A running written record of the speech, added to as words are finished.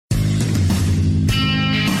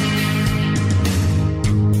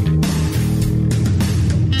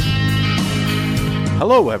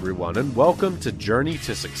Hello, everyone, and welcome to Journey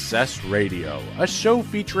to Success Radio, a show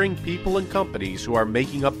featuring people and companies who are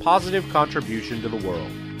making a positive contribution to the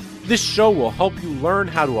world. This show will help you learn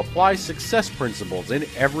how to apply success principles in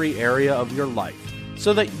every area of your life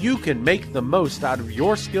so that you can make the most out of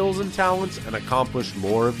your skills and talents and accomplish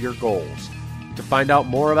more of your goals. To find out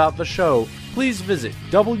more about the show, please visit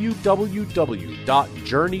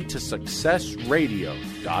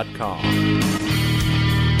www.journeytosuccessradio.com.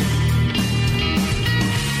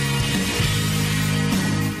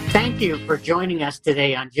 Thank you for joining us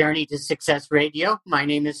today on Journey to Success Radio. My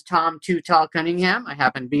name is Tom Too Tall Cunningham. I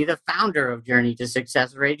happen to be the founder of Journey to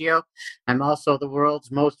Success Radio. I'm also the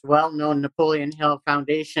world's most well-known Napoleon Hill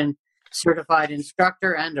Foundation certified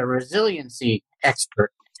instructor and a resiliency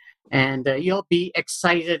expert. And you'll be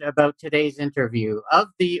excited about today's interview. Of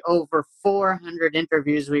the over 400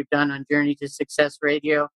 interviews we've done on Journey to Success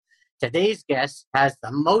Radio, today's guest has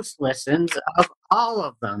the most listens of all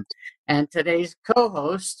of them. And today's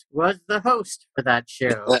co-host was the host for that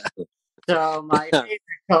show. So my favorite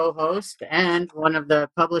co-host and one of the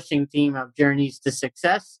publishing team of Journeys to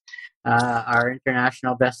Success, our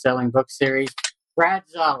international best-selling book series, Brad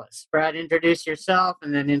Szollose. Brad, introduce yourself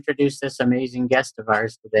and then introduce this amazing guest of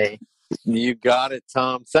ours today. You got it,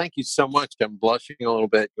 Tom. Thank you so much. I'm blushing a little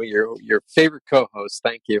bit. Your favorite co-host.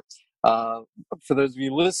 Thank you. For those of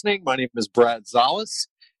you listening, my name is Brad Szollose,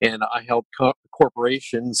 and I help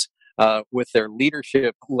corporations with their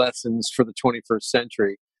leadership lessons for the 21st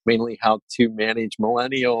century, mainly how to manage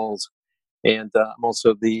millennials. And I'm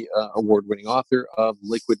also the award-winning author of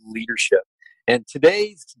Liquid Leadership. And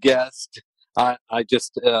today's guest, I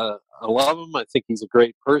love him. I think he's a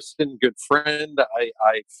great person, good friend.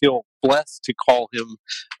 I feel blessed to call him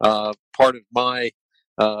part of my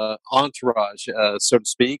entourage, so to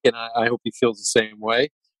speak, and I hope he feels the same way.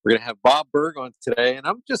 We're going to have Bob Burg on today, and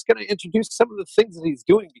I'm just going to introduce some of the things that he's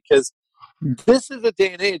doing because this is a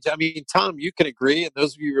day and age. I mean, Tom, you can agree, and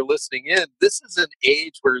those of you who are listening in, this is an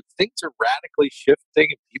age where things are radically shifting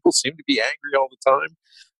and people seem to be angry all the time.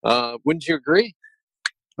 Wouldn't you agree?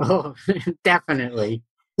 Oh, definitely.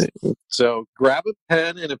 So grab a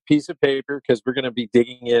pen and a piece of paper because we're going to be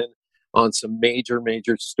digging in on some major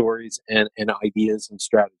stories and ideas and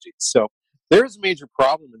strategies. So there's a major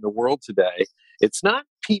problem in the world today. It's not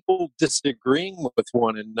people disagreeing with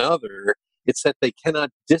one another. It's that they cannot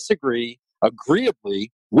disagree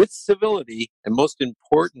agreeably with civility and, most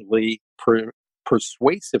importantly,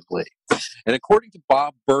 persuasively. And according to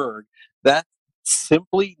Bob Burg, that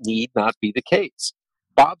simply need not be the case.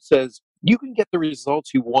 Bob says you can get the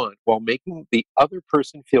results you want while making the other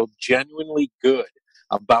person feel genuinely good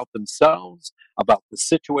about themselves, about the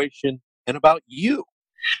situation, and about you.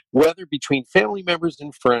 Whether between family members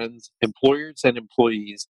and friends, employers and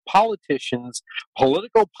employees, politicians,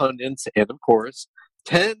 political pundits, and of course,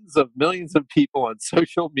 tens of millions of people on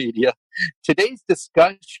social media, today's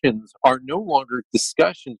discussions are no longer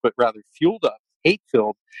discussions, but rather fueled up,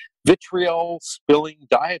 hate-filled, vitriol-spilling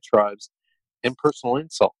diatribes and personal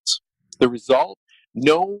insults. The result?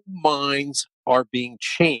 No minds are being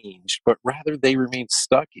changed, but rather they remain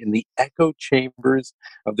stuck in the echo chambers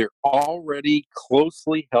of their already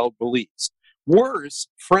closely held beliefs. Worse,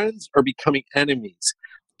 friends are becoming enemies.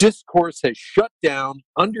 Discourse has shut down,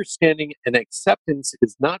 understanding and acceptance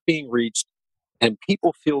is not being reached, and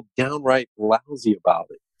people feel downright lousy about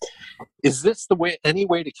it. Is this any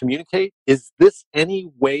way to communicate? Is this any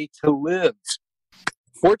way to live?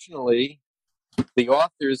 Fortunately, the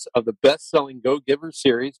authors of the best-selling Go Giver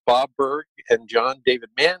series, Bob Burg and John David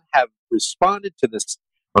Mann, have responded to this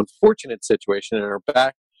unfortunate situation and are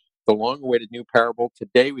back with the long-awaited new parable.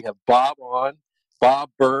 Today we have Bob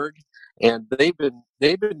Burg, and they've been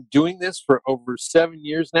doing this for over 7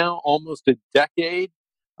 years now, almost a decade.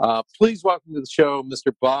 Please welcome to the show,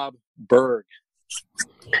 Mr. Bob Burg.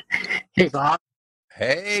 Hey, Bob.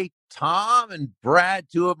 Hey, Tom and Brad,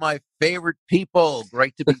 two of my favorite people.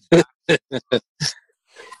 Great to be back.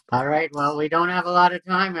 All right. Well, we don't have a lot of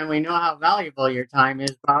time, and we know how valuable your time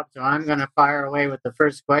is, Bob. So I'm going to fire away with the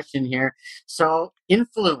first question here. So,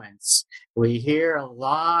 influence. We hear a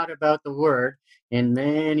lot about the word in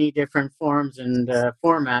many different forms and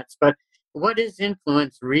formats, but what is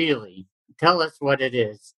influence really? Tell us what it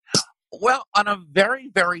is. Well, on a very,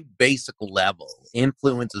 very basic level,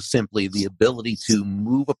 influence is simply the ability to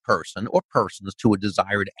move a person or persons to a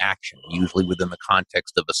desired action, usually within the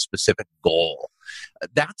context of a specific goal.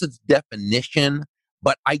 That's its definition,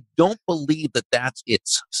 but I don't believe that that's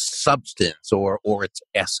its substance or its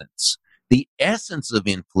essence. The essence of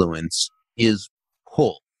influence is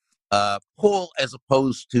pull. Pull as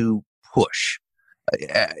opposed to push.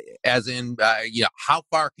 As in, how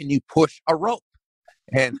far can you push a rope?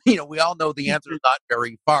 And, we all know the answer is not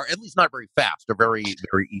very far, at least not very fast or very,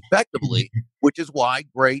 very effectively, which is why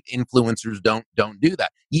great influencers don't do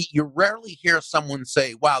that. You rarely hear someone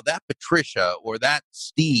say, wow, that Patricia or that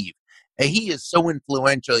Steve, he is so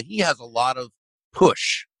influential. He has a lot of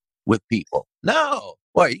push with people. No,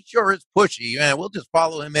 boy, he sure is pushy. Man, we'll just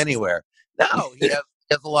follow him anywhere. No, he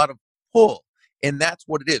has a lot of pull. And that's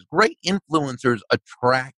what it is. Great influencers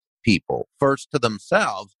attract people first to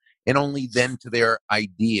themselves and only then to their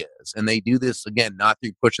ideas. And they do this, again, not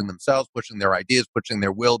through pushing themselves, pushing their ideas, pushing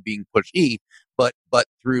their will, being pushy, but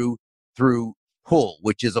through pull,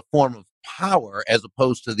 which is a form of power as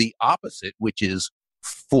opposed to the opposite, which is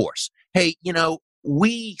force. Hey,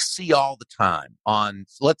 we see all the time on,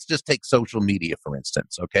 let's just take social media, for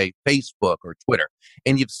instance, okay, Facebook or Twitter,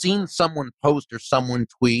 and you've seen someone post or someone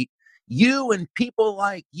tweet, you and people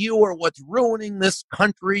like you are what's ruining this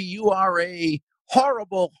country. You are a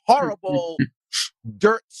horrible, horrible,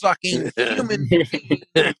 dirt-sucking human being,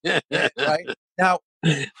 right? Now,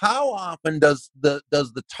 how often does the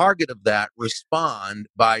target of that respond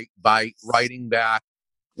by writing back,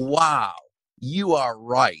 wow, you are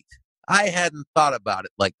right. I hadn't thought about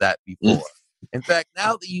it like that before. In fact,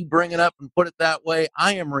 now that you bring it up and put it that way,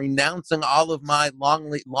 I am renouncing all of my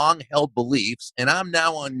long-held beliefs, and I'm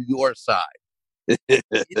now on your side. It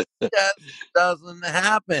just doesn't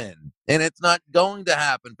happen, and it's not going to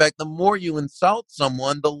happen. In fact, the more you insult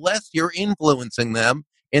someone, the less you're influencing them,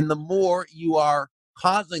 and the more you are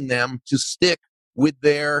causing them to stick with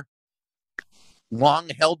their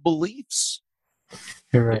long-held beliefs.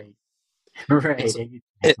 Right.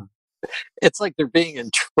 It's like they're being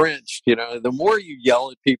entrenched. The more you yell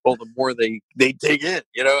at people, the more they dig in.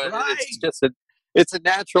 Right. It's a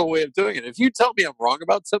natural way of doing it. If you tell me I'm wrong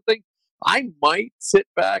about something, I might sit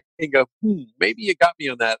back and go, maybe you got me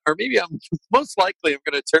on that. Or maybe most likely I'm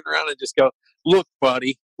going to turn around and just go, look,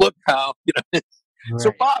 buddy, look how, Right.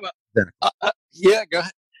 So Bob, yeah, go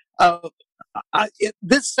ahead.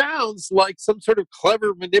 This sounds like some sort of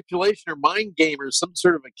clever manipulation or mind game or some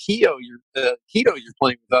sort of a keto you're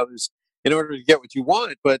playing with others in order to get what you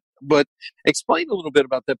want. But explain a little bit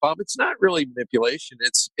about that, Bob. It's not really manipulation.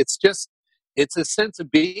 It's a sense of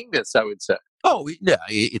beingness, I would say. Oh, yeah,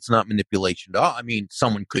 it's not manipulation at all. I mean,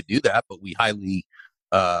 someone could do that, but we highly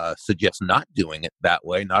suggest not doing it that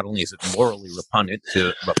way. Not only is it morally repugnant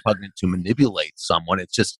to manipulate someone,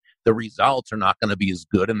 it's just the results are not going to be as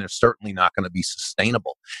good, and they're certainly not going to be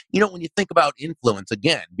sustainable. When you think about influence,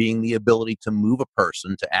 again, being the ability to move a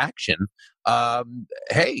person to action,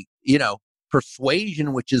 hey,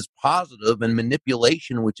 persuasion, which is positive, and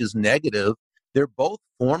manipulation, which is negative, they're both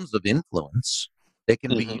forms of influence. They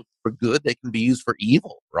can be used for good. They can be used for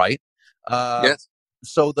evil, right? Yes.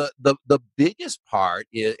 So the biggest part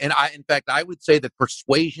is, and I would say that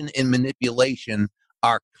persuasion and manipulation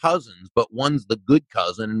are cousins, but one's the good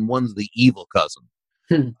cousin and one's the evil cousin.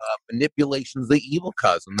 Manipulation's the evil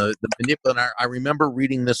cousin. The manipulator. I remember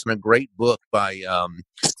reading this in a great book by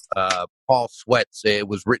Paul Sweats. It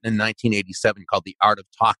was written in 1987 called The Art of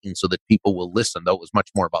Talking So That People Will Listen, though it was much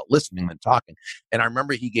more about listening than talking. And I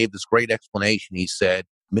remember he gave this great explanation. He said,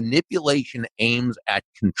 manipulation aims at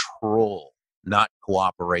control, not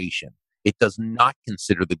cooperation. It does not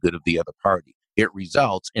consider the good of the other party. It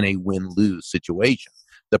results in a win-lose situation.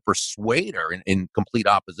 The persuader, in complete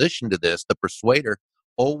opposition to this, the persuader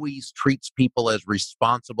always treats people as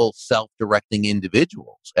responsible, self-directing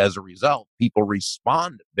individuals. As a result, people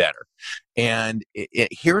respond better. And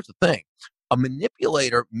here's the thing. A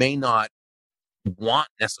manipulator may not want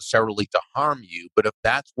necessarily to harm you, but if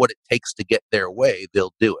that's what it takes to get their way,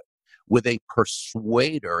 they'll do it. With a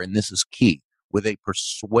persuader, and this is key, with a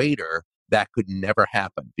persuader, that could never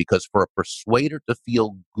happen, because for a persuader to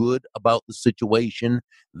feel good about the situation,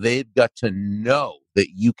 they've got to know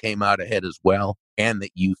that you came out ahead as well and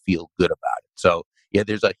that you feel good about it. So, yeah,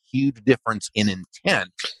 there's a huge difference in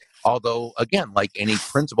intent. Although, again, like any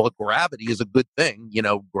principle, gravity is a good thing.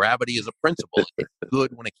 Gravity is a principle. It's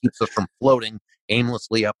good when it keeps us from floating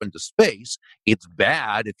aimlessly up into space. It's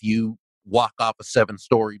bad if you walk off a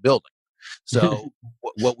 7-story building. So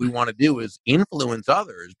what we want to do is influence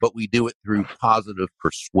others, but we do it through positive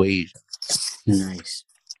persuasion. Nice.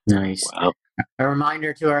 Wow. A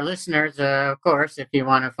reminder to our listeners, of course, if you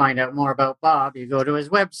want to find out more about Bob, you go to his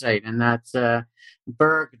website, and that's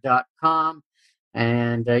Burg.com.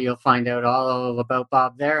 And you'll find out all about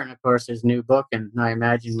Bob there, and of course his new book. And I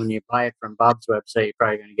imagine when you buy it from Bob's website, you're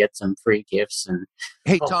probably going to get some free gifts. And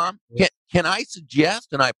hey, Tom, can I suggest,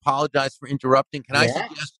 and I apologize for interrupting, I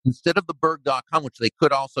suggest instead of the Burg.com, which they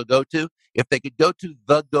could also go to, if they could go to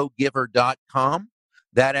thegogiver.com,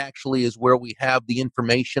 That actually is where we have the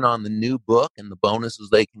information on the new book and the bonuses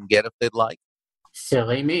they can get if they'd like.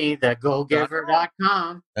 Silly me,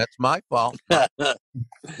 thegogiver.com. That's my fault.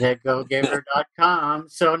 Thegogiver.com.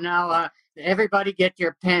 So now everybody get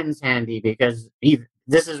your pens handy, because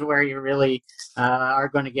this is where you really are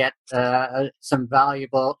going to get some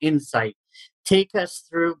valuable insight. Take us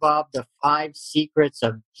through, Bob, the 5 secrets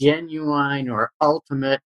of genuine or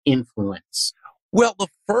ultimate influence. Well, the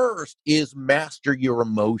first is master your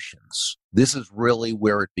emotions. This is really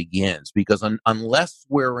where it begins, because unless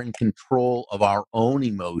we're in control of our own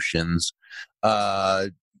emotions,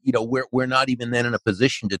 we're not even then in a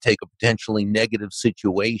position to take a potentially negative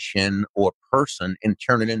situation or person and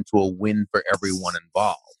turn it into a win for everyone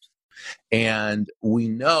involved. And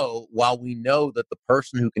while we know that the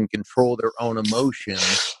person who can control their own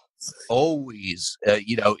emotions always,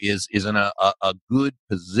 is in a good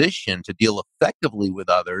position to deal effectively with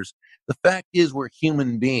others. The fact is, we're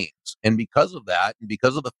human beings, and because of that, and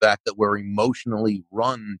because of the fact that we're emotionally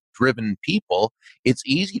driven people, it's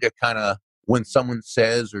easy to kind of, when someone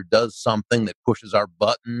says or does something that pushes our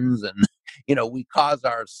buttons, and we cause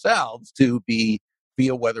ourselves to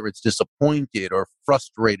feel whether it's disappointed or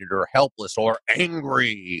frustrated or helpless or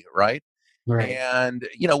angry, right? Right. And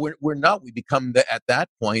we become at that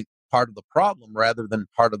point part of the problem rather than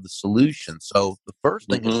part of the solution. So the first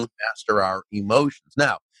thing is to master our emotions.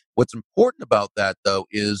 Now, what's important about that, though,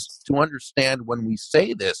 is to understand when we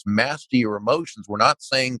say this, master your emotions, we're not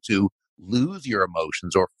saying to lose your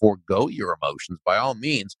emotions or forego your emotions. By all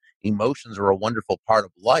means, emotions are a wonderful part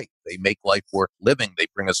of life. They make life worth living. They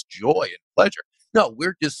bring us joy and pleasure. No,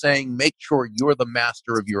 we're just saying make sure you're the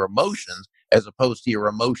master of your emotions, as opposed to your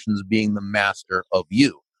emotions being the master of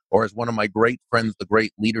you. Or as one of my great friends, the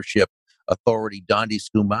great leadership authority, Dondi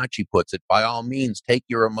Scumaci, puts it, by all means, take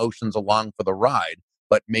your emotions along for the ride,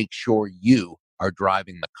 but make sure you are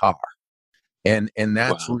driving the car. And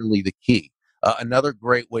that's really the key. Another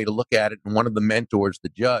great way to look at it, and one of the mentors, the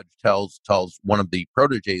judge, tells one of the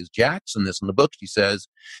proteges, Jackson, this in the book. She says,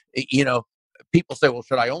 people say, well,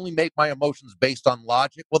 should I only make my emotions based on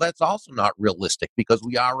logic? Well, that's also not realistic, because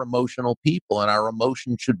we are emotional people and our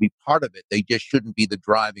emotions should be part of it. They just shouldn't be the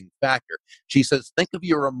driving factor. She says, think of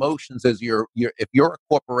your emotions as if you're a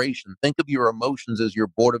corporation, think of your emotions as your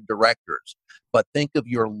board of directors, but think of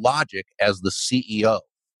your logic as the CEO.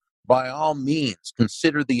 By all means,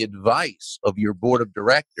 consider the advice of your board of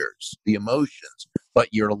directors, the emotions, but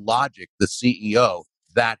your logic, the CEO,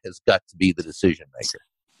 that has got to be the decision maker.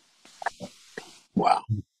 Wow.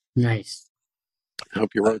 Nice. I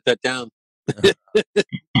hope you wrote that down. The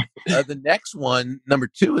next one, number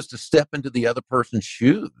 2, is to step into the other person's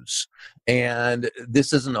shoes. And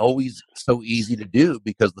this isn't always so easy to do,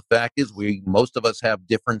 because the fact is most of us have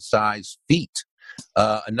different size feet.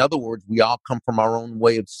 In other words, we all come from our own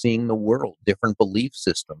way of seeing the world, different belief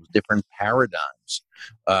systems, different paradigms.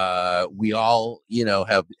 We all,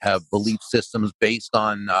 have belief systems based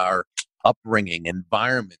on our upbringing,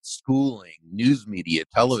 environment, schooling, news media,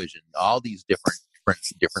 television, all these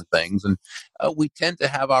different things, and we tend to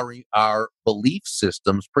have our belief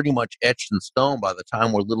systems pretty much etched in stone by the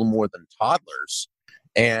time we're little more than toddlers,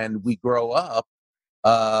 and we grow up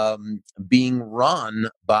being run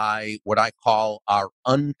by what I call our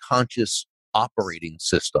unconscious operating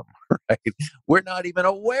system. Right? We're not even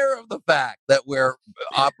aware of the fact that we're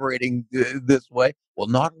operating this way. Well,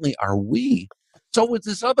 not only are we, so is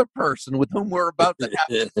this other person with whom we're about to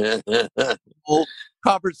have a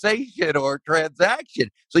conversation or transaction.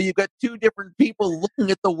 So you've got 2 different people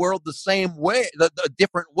looking at the world the same way, the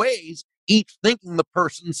different ways, each thinking the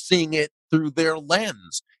person's seeing it through their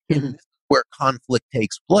lens. And this is where conflict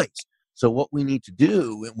takes place. So what we need to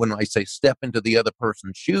do, when I say step into the other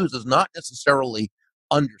person's shoes, is not necessarily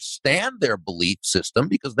understand their belief system,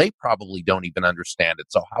 because they probably don't even understand it.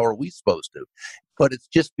 So how are we supposed to? But it's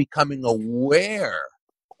just becoming aware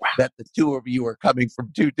that the 2 of you are coming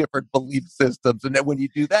from 2 different belief systems. And then when you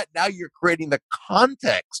do that, now you're creating the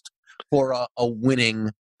context for a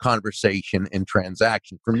winning conversation and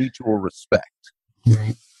transaction for mutual respect.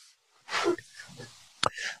 Right.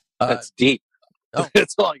 That's deep. Oh.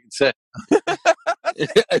 That's all I can say.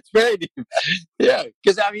 It's very deep. Yeah,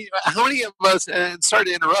 because how many of us, and sorry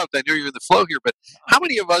to interrupt, I know you're in the flow here, but how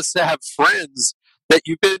many of us have friends that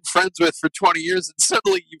you've been friends with for 20 years, and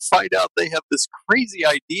suddenly you find out they have this crazy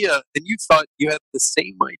idea, and you thought you had the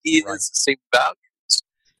same ideas, right, the same values.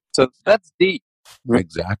 So that's deep.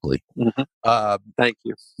 Exactly. Mm-hmm. Thank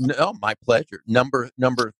you. No, my pleasure. Number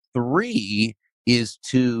 3 is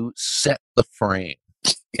to set the frame.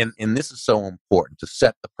 And this is so important to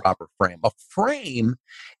set the proper frame. A frame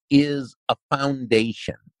is a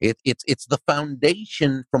foundation. It's the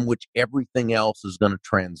foundation from which everything else is going to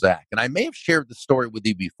transact. And I may have shared the story with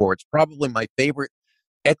you before. It's probably my favorite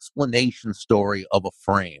explanation story of a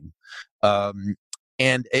frame.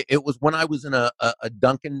 And it was when I was in a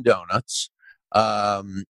Dunkin' Donuts.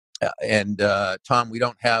 And Tom, we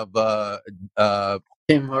don't have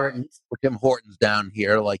Tim Hortons. Tim Hortons down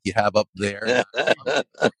here like you have up there.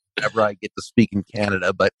 Whenever I get to speak in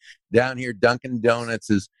Canada, but down here, Dunkin' Donuts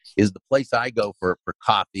is the place I go for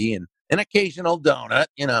coffee and an occasional donut,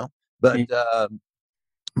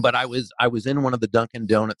 But I was in one of the Dunkin'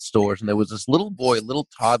 Donuts stores, and there was this little boy, little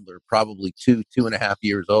toddler, probably 2.5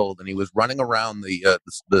 years old, and he was running around the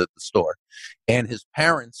store, and his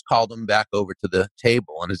parents called him back over to the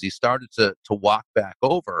table. And as he started to walk back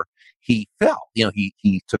over, he fell.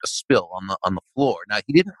 He took a spill on the floor. Now,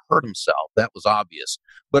 he didn't hurt himself; that was obvious,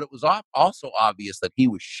 but it was also obvious that he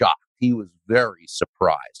was shocked. He was very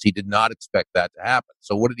surprised. He did not expect that to happen.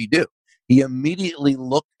 So, what did he do? He immediately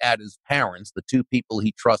looked at his parents, the two people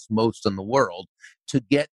he trusts most in the world, to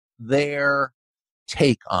get their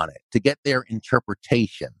take on it, to get their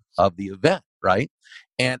interpretation of the event, right?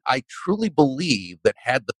 And I truly believe that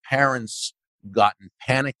had the parents gotten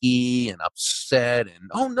panicky and upset and,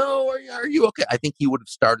 oh no, are you okay? I think he would have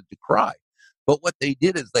started to cry. But what they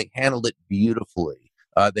did is they handled it beautifully.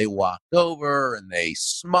 They walked over and they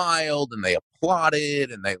smiled and they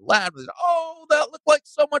applauded and they laughed. And, oh, that looked like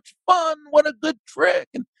so much fun. What a good trick.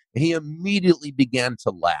 And he immediately began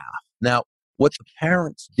to laugh. Now, what the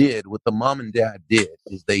parents did, what the mom and dad did,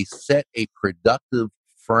 is they set a productive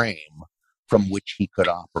frame from which he could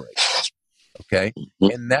operate. Okay?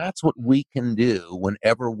 And that's what we can do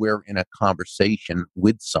whenever we're in a conversation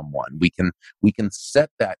with someone. We can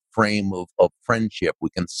set that frame of friendship.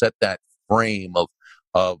 We can set that frame of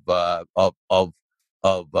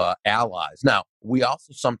allies. Now, we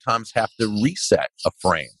also sometimes have to reset a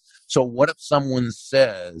frame. So what if someone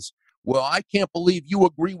says, well, I can't believe you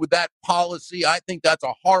agree with that policy. I think that's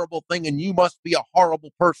a horrible thing, and you must be a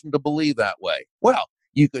horrible person to believe that way. Well,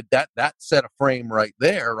 you could that set a frame right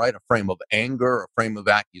there, right? A frame of anger, a frame of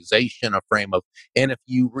accusation, a frame of, and if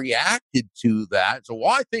you reacted to that, so,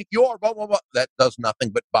 well, I think you're blah, blah, blah, that does nothing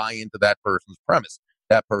but buy into that person's premise,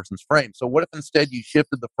 that person's frame. So what if instead you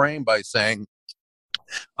shifted the frame by saying,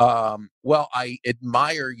 well, I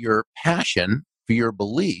admire your passion for your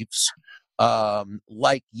beliefs.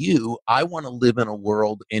 Like you, I want to live in a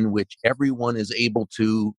world in which everyone is able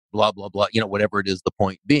to blah, blah, blah, whatever it is, the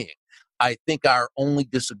point being. I think our only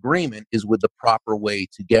disagreement is with the proper way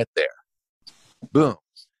to get there. Boom.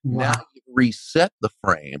 Wow. Now you reset the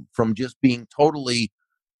frame from just being totally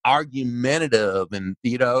argumentative and,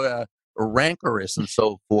 rancorous and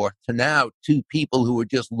so forth to now two people who are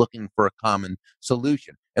just looking for a common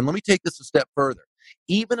solution. And let me take this a step further.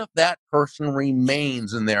 Even if that person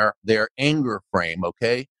remains in their anger frame,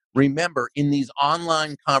 okay? Remember, in these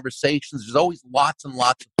online conversations, there's always lots and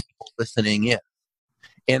lots of people listening in.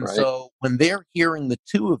 And right. So when they're hearing the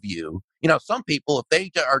two of you, some people, if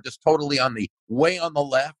they are just totally on the way on the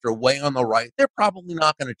left or way on the right, they're probably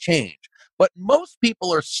not going to change. But most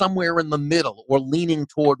people are somewhere in the middle or leaning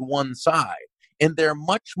toward one side. And they're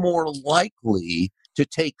much more likely to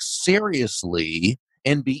take seriously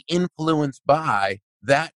and be influenced by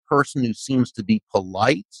that person who seems to be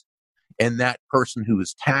polite and that person who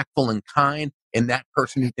is tactful and kind and that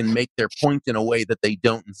person who can make their point in a way that they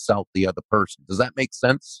don't insult the other person. Does that make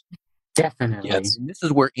sense? Definitely. Yes. And this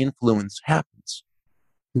is where influence happens.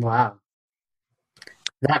 Wow.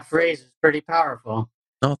 That phrase is pretty powerful.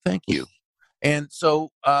 Oh, thank you. And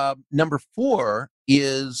so number 4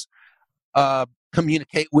 is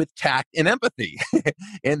communicate with tact and empathy.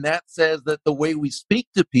 And that says that the way we speak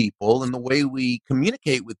to people and the way we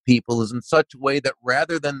communicate with people is in such a way that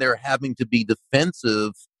rather than they're having to be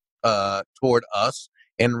defensive toward us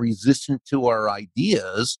and resistant to our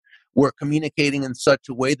ideas, we're communicating in such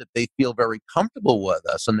a way that they feel very comfortable with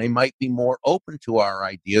us and they might be more open to our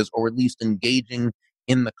ideas or at least engaging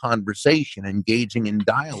in the conversation, engaging in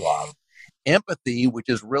dialogue. Empathy, which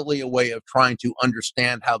is really a way of trying to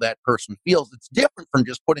understand how that person feels, it's different from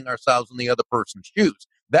just putting ourselves in the other person's shoes.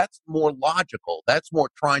 That's more logical. That's more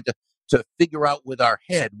trying to figure out with our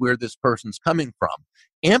head where this person's coming from.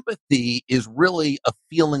 Empathy is really a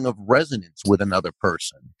feeling of resonance with another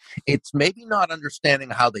person. It's maybe not understanding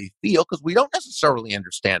how they feel, because we don't necessarily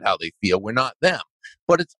understand how they feel. We're not them.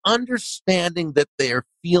 But it's understanding that they're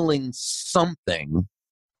feeling something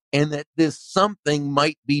and that this something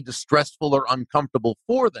might be distressful or uncomfortable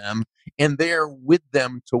for them, and they're with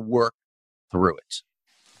them to work through it.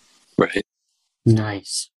 Right.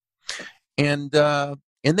 Nice. And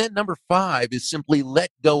then number 5 is simply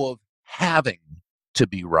let go of having to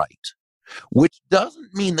be right, which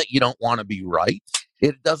doesn't mean that you don't want to be right.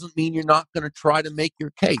 It doesn't mean you're not going to try to make your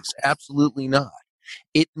case. Absolutely not.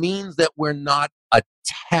 It means that we're not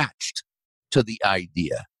attached to the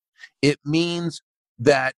idea. It means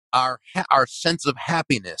that our sense of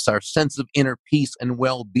happiness, our sense of inner peace and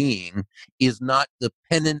well-being is not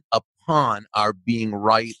dependent upon our being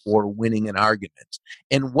right or winning an argument.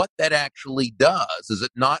 And what that actually does is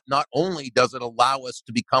it not only does it allow us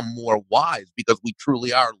to become more wise because we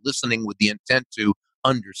truly are listening with the intent to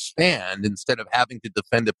understand instead of having to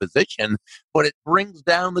defend a position, but it brings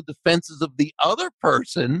down the defenses of the other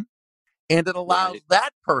person, and it allows that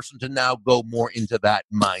person to now go more into that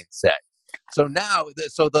mindset. So now,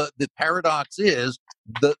 the paradox is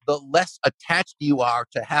the less attached you are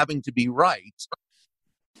to having to be right,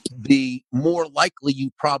 the more likely you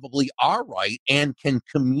probably are right and can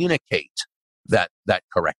communicate that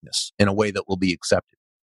correctness in a way that will be accepted.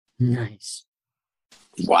 Nice.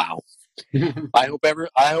 Wow. I hope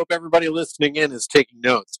everybody listening in is taking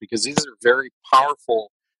notes, because these are very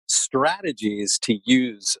powerful strategies to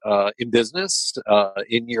use in business,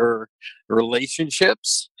 in your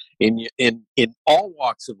relationships, in all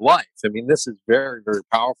walks of life. I mean, this is very, very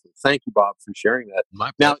powerful. Thank you, Bob, for sharing that.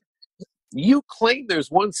 Now, you claim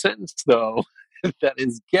there's one sentence, though, that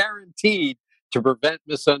is guaranteed to prevent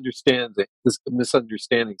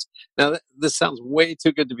misunderstandings. Now, this sounds way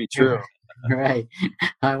too good to be true. Right.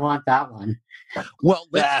 I want that one. Well,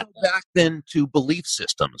 let's go back then to belief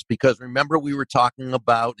systems, because remember we were talking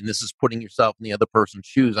about, and this is putting yourself in the other person's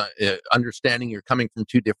shoes, understanding you're coming from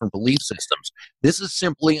 2 different belief systems. This is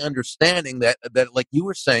simply understanding that like you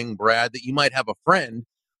were saying, Brad, that you might have a friend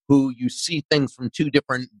who you see things from 2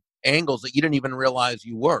 different angles that you didn't even realize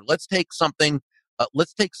you were. Let's take something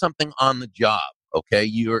on the job. Okay,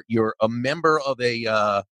 you're a member of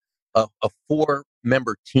a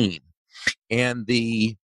 4-member team, and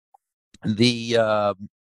the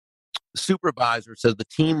supervisor says, the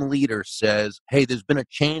team leader says, "Hey, there's been a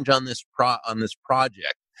change on this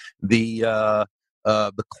project. The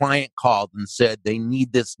client called and said they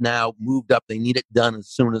need this now moved up. They need it done as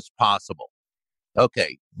soon as possible."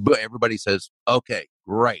 Okay, but everybody says, "Okay,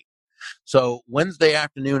 great." So Wednesday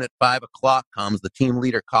afternoon at 5:00 comes. The team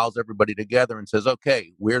leader calls everybody together and says,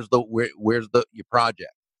 "Okay, where's your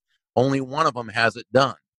project?" Only one of them has it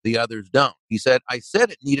done. The others don't. He said, "I said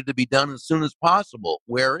it needed to be done as soon as possible.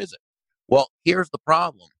 Where is it?" Well, here's the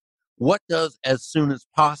problem. What does as soon as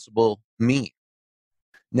possible mean?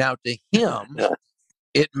 Now, to him,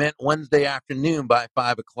 it meant Wednesday afternoon by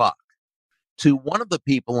 5:00. To one of the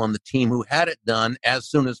people on the team who had it done, as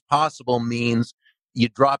soon as possible means you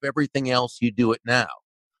drop everything else, you do it now.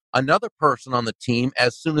 Another person on the team,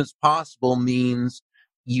 as soon as possible means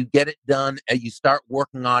you get it done and you start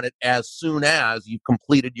working on it as soon as you've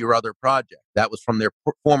completed your other project. That was from their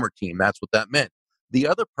former team. That's what that meant. The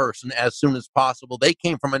other person, as soon as possible, they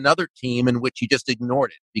came from another team in which you just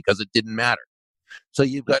ignored it because it didn't matter. So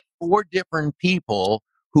you've got 4 different people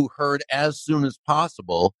who heard as soon as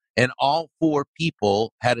possible, and all 4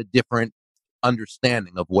 people had a different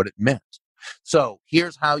understanding of what it meant. So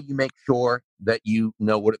here's how you make sure that you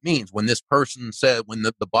know what it means. When this person said, when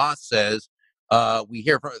the boss says, we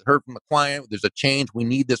heard from the client, there's a change, we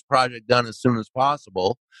need this project done as soon as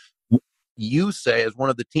possible. You say, as one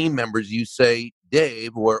of the team members, you say,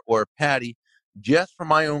 "Dave or Patty, just for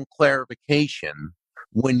my own clarification,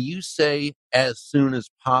 when you say as soon as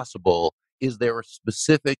possible, is there a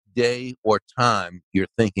specific day or time you're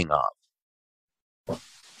thinking of?"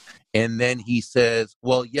 And then he says,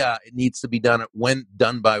 "Well, yeah, it needs to be done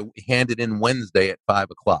handed in Wednesday at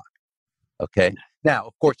 5:00. Okay. Now,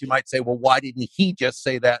 of course, you might say, "Well, why didn't he just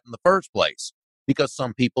say that in the first place?" Because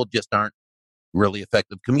some people just aren't really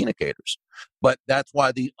effective communicators. But that's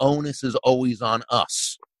why the onus is always on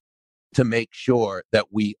us to make sure that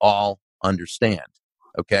we all understand.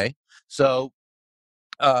 Okay. So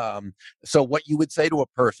what you would say to a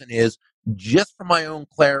person is, just for my own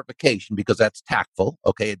clarification, because that's tactful,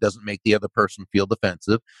 okay, it doesn't make the other person feel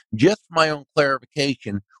defensive. Just for my own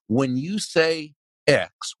clarification, when you say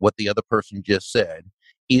X, what the other person just said,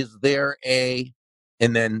 is there and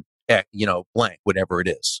then, blank, whatever it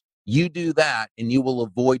is. You do that and you will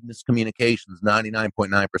avoid miscommunications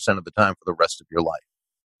 99.9% of the time for the rest of your life.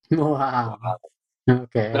 Wow.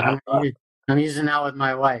 Okay. I'm using that with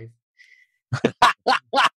my wife.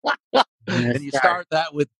 And you start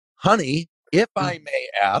that with, "Honey, if I may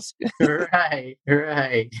ask. Right.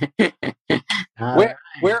 All Where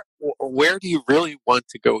right. where do you really want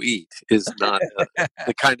to go eat is not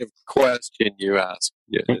the kind of question you ask.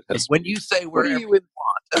 Yeah, it has to When be, you say what do wherever you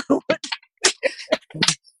want?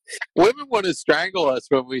 Women want to strangle us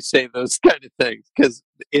when we say those kind of things because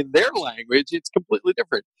in their language it's completely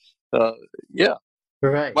different. Uh, yeah,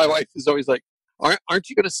 Right. my wife is always like, "Aren't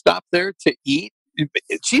you going to stop there to eat?"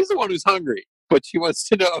 She's the one who's hungry, but she wants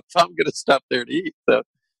to know if I'm going to stop there to eat. So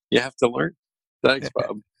you have to learn. Thanks,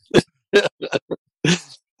 Bob.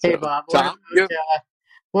 Hey, So, Bob, Tom, you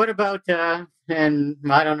what about, and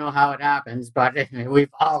I don't know how it happens, but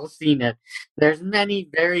we've all seen it. There's many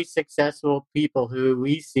very successful people who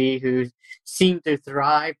we see who seem to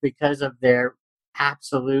thrive because of their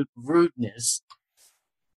absolute rudeness.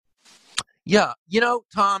 Yeah,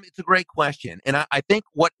 Tom, it's a great question, and I think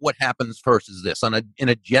what happens first is this: in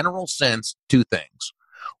a general sense, two things.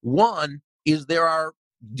 One is there are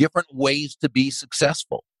different ways to be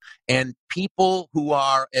successful, and people who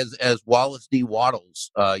are, as Wallace D. Wattles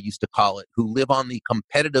used to call it, who live on the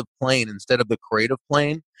competitive plane instead of the creative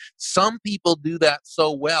plane. Some people do that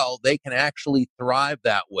so well they can actually thrive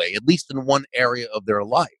that way, at least in one area of their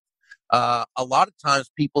life. A lot of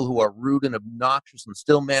times people who are rude and obnoxious and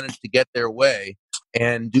still manage to get their way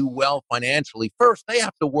and do well financially, first, they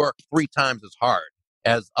have to work 3 times as hard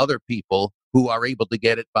as other people who are able to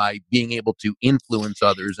get it by being able to influence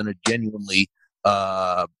others in a genuinely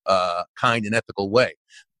kind and ethical way.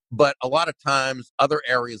 But a lot of times, other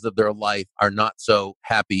areas of their life are not so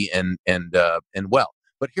happy and well.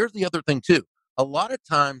 But here's the other thing too. A lot of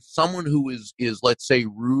times, someone who is let's say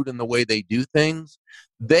rude in the way they do things,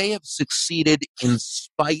 they have succeeded in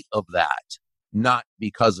spite of that, not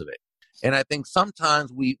because of it. And I think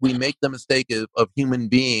sometimes we make the mistake of human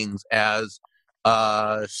beings as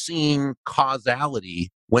seeing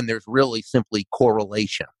causality when there's really simply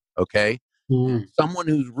correlation. Okay. Mm. Someone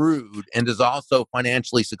who's rude and is also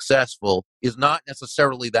financially successful is not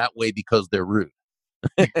necessarily that way because they're rude.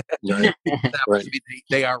 right, right. Maybe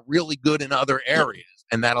they are really good in other areas,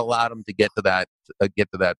 and that allowed them to get to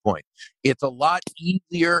that point. It's a lot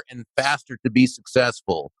easier and faster to be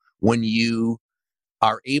successful when you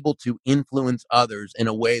are able to influence others in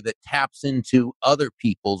a way that taps into other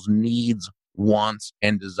people's needs, wants,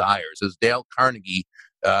 and desires. As Dale Carnegie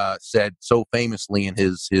said so famously in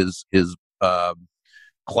his uh,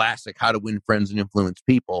 classic "How to Win Friends and Influence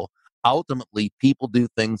People," ultimately, people do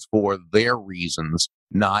things for their reasons,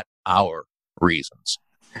 not our reasons.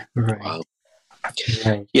 Right. Wow.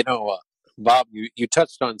 Right. Bob, you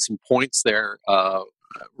touched on some points there.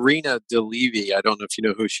 Rena DeLevy, I don't know if you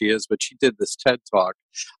know who she is, but she did this TED Talk.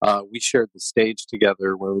 We shared the stage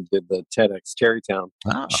together when we did the TEDx Tarrytown.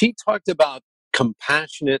 Ah. She talked about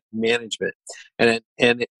compassionate management, and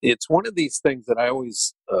it's one of these things that I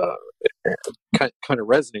always kind of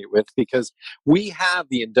resonate with because we have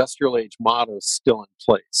the industrial age model still in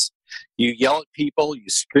place. You yell at people, you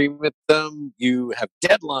scream at them, you have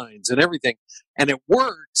deadlines and everything, and it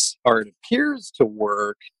works, or it appears to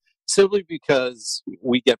work, simply because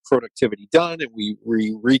we get productivity done and we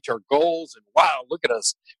reach our goals, and wow, look at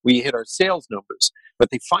us, we hit our sales numbers. But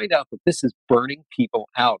they find out that this is burning people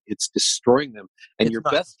out, it's destroying them, and It's your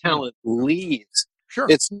not best sustainable. talent leaves. Sure.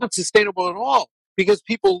 It's not sustainable at all because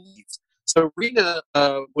people leave. So Rena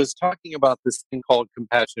was talking about this thing called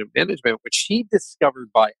compassionate management, which she discovered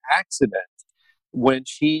by accident when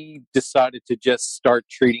she decided to just start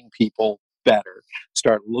treating people better,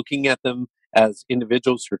 start looking at them as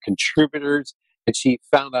individuals who are contributors. And she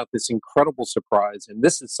found out this incredible surprise. And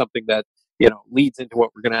this is something that, leads into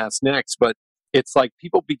what we're going to ask next. But it's like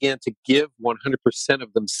people began to give 100%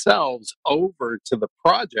 of themselves over to the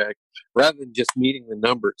project rather than just meeting the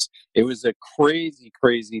numbers. It was a crazy,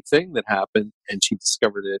 crazy thing that happened, and she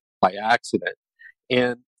discovered it by accident.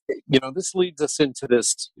 And, this leads us into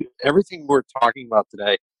this everything we're talking about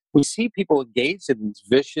today. We see people engaged in these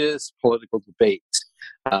vicious political debates.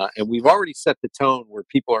 And we've already set the tone where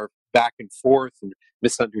people are back and forth and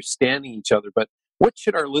misunderstanding each other. But what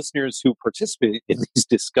should our listeners who participate in these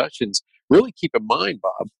discussions really keep in mind,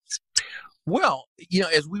 Bob? Well,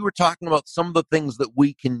 as we were talking about some of the things that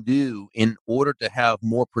we can do in order to have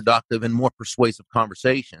more productive and more persuasive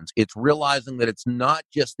conversations, it's realizing that it's not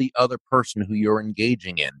just the other person who you're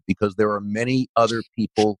engaging in, because there are many other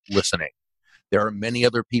people listening. There are many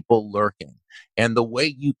other people lurking. And the way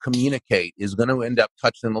you communicate is going to end up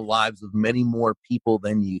touching the lives of many more people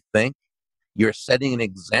than you think. You're setting an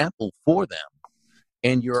example for them.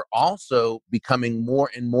 And you're also becoming more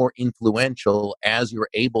and more influential as you're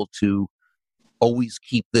able to always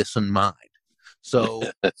keep this in mind. So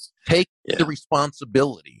take the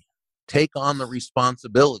responsibility take on the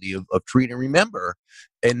responsibility of treating. Remember,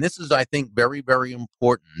 and this is, I think, very, very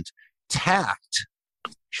important, tact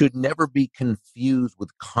should never be confused with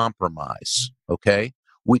compromise, okay?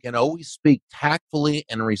 We can always speak tactfully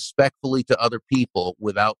and respectfully to other people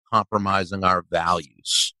without compromising our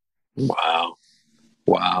values. Wow.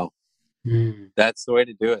 Wow. Mm. That's the way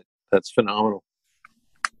to do it. That's phenomenal.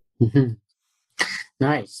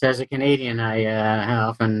 Nice. As a Canadian, I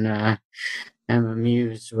often am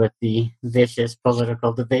amused with the vicious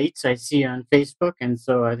political debates I see on Facebook, and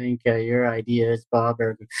so I think your ideas, Bob,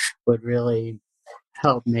 would really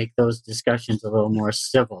help make those discussions a little more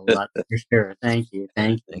civil. That's for sure. Thank you.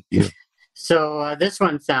 Thank you. Thank you. So this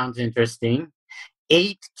one sounds interesting.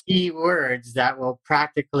 8 key words that will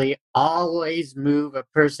practically always move a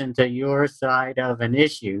person to your side of an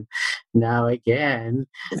issue. Now, again,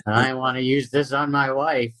 I want to use this on my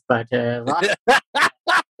wife, but tell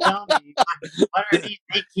me, what are these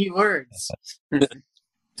 8 key words?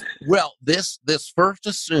 Well, this first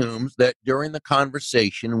assumes that during the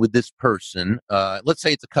conversation with this person, let's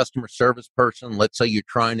say it's a customer service person. Let's say you're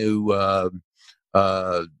trying to,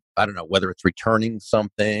 I don't know, whether it's returning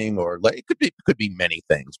something or it could be many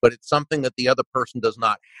things, but it's something that the other person does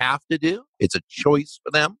not have to do. It's a choice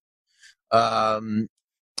for them.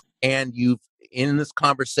 And in this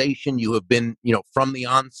conversation, you have been, from the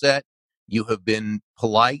onset, you have been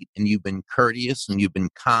polite and you've been courteous and you've been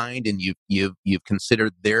kind and you've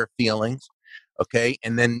considered their feelings. Okay.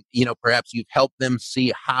 And then, perhaps you've helped them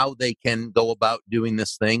see how they can go about doing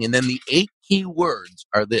this thing. And then the 8 key words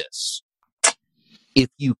are this: if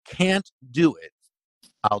you can't do it,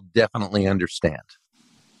 I'll definitely understand.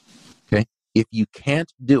 Okay. If you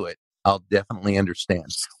can't do it, I'll definitely understand.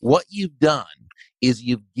 What you've done is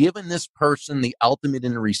you've given this person the ultimate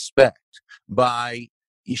in respect by,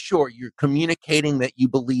 sure, you're communicating that you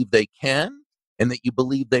believe they can and that you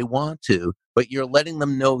believe they want to, but you're letting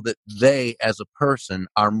them know that they, as a person,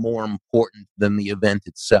 are more important than the event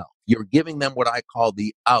itself. You're giving them what I call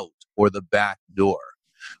the out or the back door,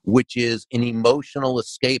 which is an emotional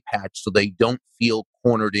escape hatch so they don't feel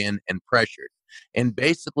cornered in and pressured. And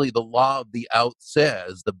basically, the law of the out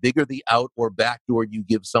says the bigger the out or back door you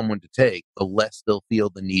give someone to take, the less they'll feel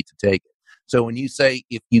the need to take it. So when you say,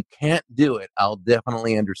 if you can't do it, I'll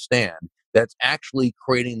definitely understand, that's actually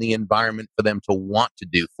creating the environment for them to want to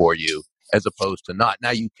do for you as opposed to not.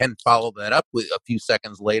 Now, you can follow that up with a few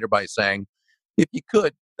seconds later by saying, if you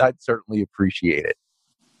could, I'd certainly appreciate it.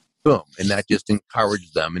 Boom. And that just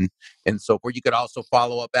encouraged them. And so forth. You could also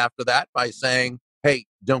follow up after that by saying, hey,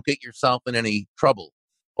 don't get yourself in any trouble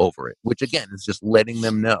over it, which again is just letting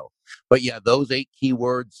them know. But yeah, those 8 key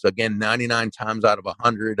words, again, 99 times out of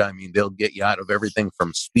 100, I mean, they'll get you out of everything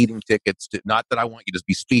from speeding tickets to, not that I want you to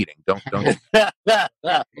be speeding, don't, but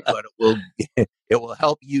it will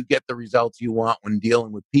help you get the results you want when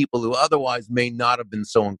dealing with people who otherwise may not have been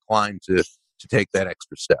so inclined to take that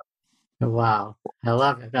extra step. Wow. I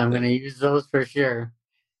love it. I'm going to use those for sure.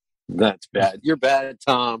 That's bad. You're bad,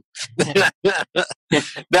 Tom.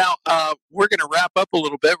 Now, we're going to wrap up a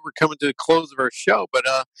little bit. We're coming to the close of our show, but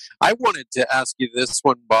I wanted to ask you this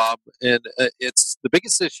one, Bob, and it's the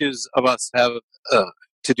biggest issues of us have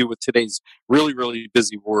to do with today's really, really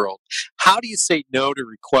busy world. How do you say no to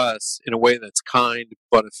requests in a way that's kind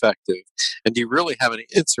but effective? And do you really have an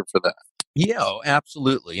answer for that? Yeah,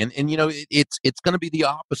 absolutely. And it's going to be the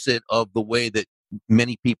opposite of the way that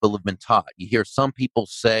many people have been taught. You hear some people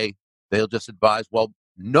say, they'll just advise, well,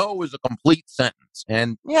 no is a complete sentence.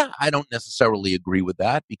 And yeah, I don't necessarily agree with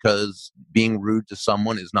that, because being rude to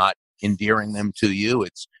someone is not endearing them to you.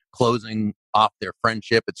 It's closing off their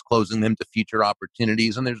friendship. It's closing them to future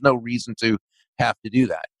opportunities. And there's no reason to have to do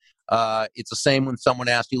that. It's the same when someone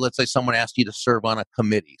asks you, let's say someone asked you to serve on a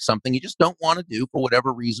committee, something you just don't want to do for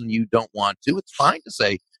whatever reason you don't want to. It's fine to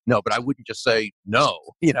say no, but I wouldn't just say no,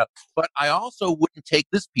 But I also wouldn't take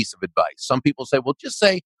this piece of advice. Some people say, well, just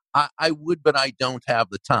say, I would, but I don't have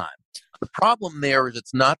the time. The problem there is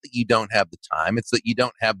it's not that you don't have the time, it's that you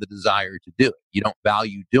don't have the desire to do it. You don't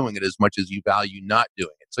value doing it as much as you value not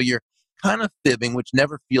doing it. So you're kind of fibbing, which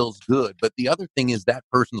never feels good. But the other thing is that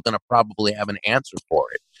person's going to probably have an answer for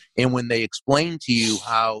it. And when they explain to you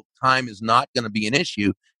how time is not going to be an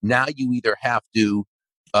issue, now you either have to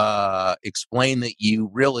explain that you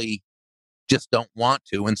really just don't want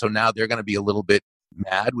to. And so now they're going to be a little bit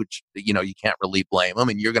mad, which, you can't really blame them,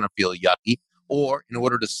 and you're going to feel yucky. Or in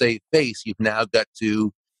order to save face, you've now got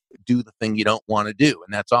to do the thing you don't want to do.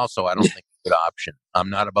 And that's also, I don't think, a good option. I'm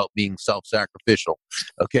not about being self-sacrificial.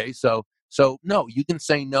 Okay, so no, you can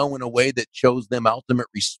say no in a way that shows them ultimate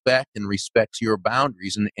respect and respects your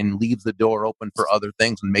boundaries and leaves the door open for other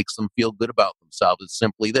things and makes them feel good about themselves. It's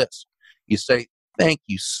simply this: You say, thank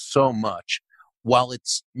you so much. While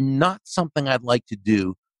it's not something I'd like to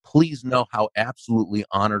do, please know how absolutely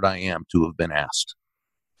honored I am to have been asked.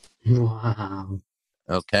 Wow.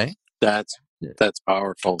 Okay? That's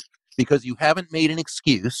powerful. Because you haven't made an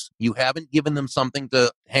excuse. You haven't given them something to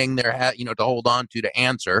hang their hat, to hold on to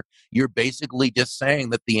answer. You're basically just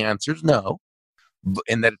saying that the answer's no,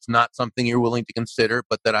 and that it's not something you're willing to consider,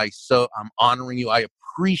 but that I'm honoring you. I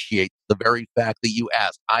appreciate the very fact that you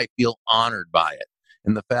asked. I feel honored by it.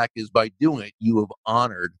 And the fact is, by doing it, you have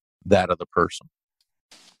honored that other person.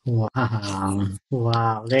 Wow.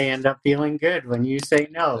 Wow. They end up feeling good when you say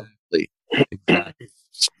no. Exactly.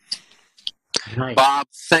 Nice. Bob,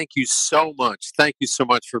 thank you so much. Thank you so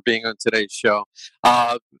much for being on today's show.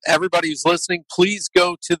 Everybody who's listening, please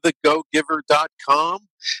go to thegogiver.com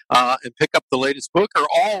and pick up the latest book or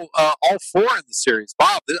all four in the series.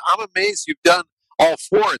 Bob, I'm amazed you've done all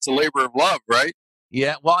four. It's a labor of love, right?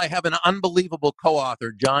 Yeah, well, I have an unbelievable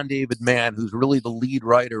co-author, John David Mann, who's really the lead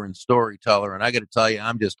writer and storyteller. And I got to tell you,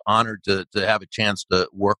 I'm just honored to have a chance to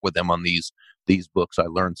work with him on these books. I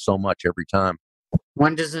learn so much every time.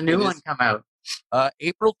 When does the new one come out?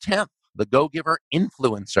 April 10th, The Go-Giver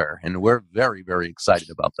Influencer. And we're very, very excited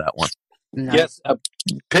about that one. Nice. Yes,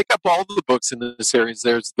 pick up all the books in the series.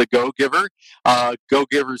 There's The Go-Giver,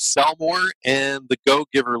 Go-Giver Sell More, and The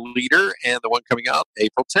Go-Giver Leader, and the one coming out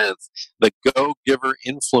April 10th, The Go-Giver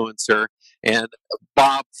Influencer. And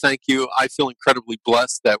Bob, thank you. I feel incredibly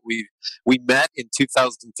blessed that we met in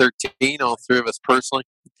 2013, all three of us personally.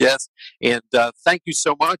 Yes, and thank you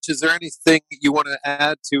so much. Is there anything you want to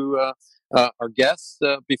add to our guests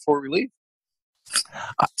before we leave?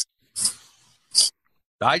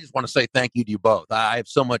 I just want to say thank you to you both. I have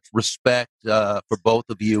so much respect for both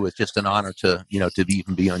of you. It's just an honor to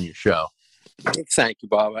even be on your show. Thank you,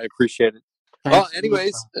 Bob. I appreciate it. Well,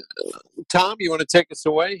 anyways, Tom, you want to take us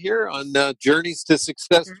away here on Journeys to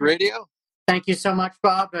Success Radio? Thank you so much,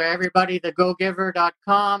 Bob. Everybody,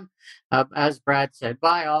 thegogiver.com. As Brad said,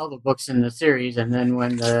 buy all the books in the series. And then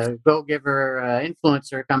when the Go-Giver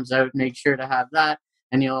Influencer comes out, make sure to have that.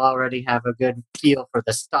 And you'll already have a good feel for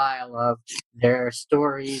the style of their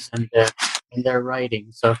stories and their writing.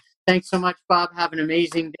 So thanks so much, Bob. Have an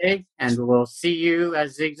amazing day. And we'll see you,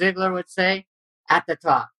 as Zig Ziglar would say, at the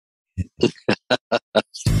top.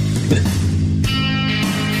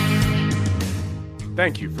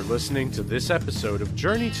 Thank you for listening to this episode of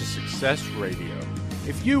Journey to Success Radio.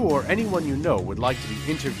 If you or anyone you know would like to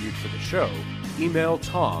be interviewed for the show, email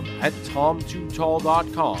Tom at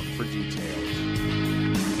tom2tall.com for details.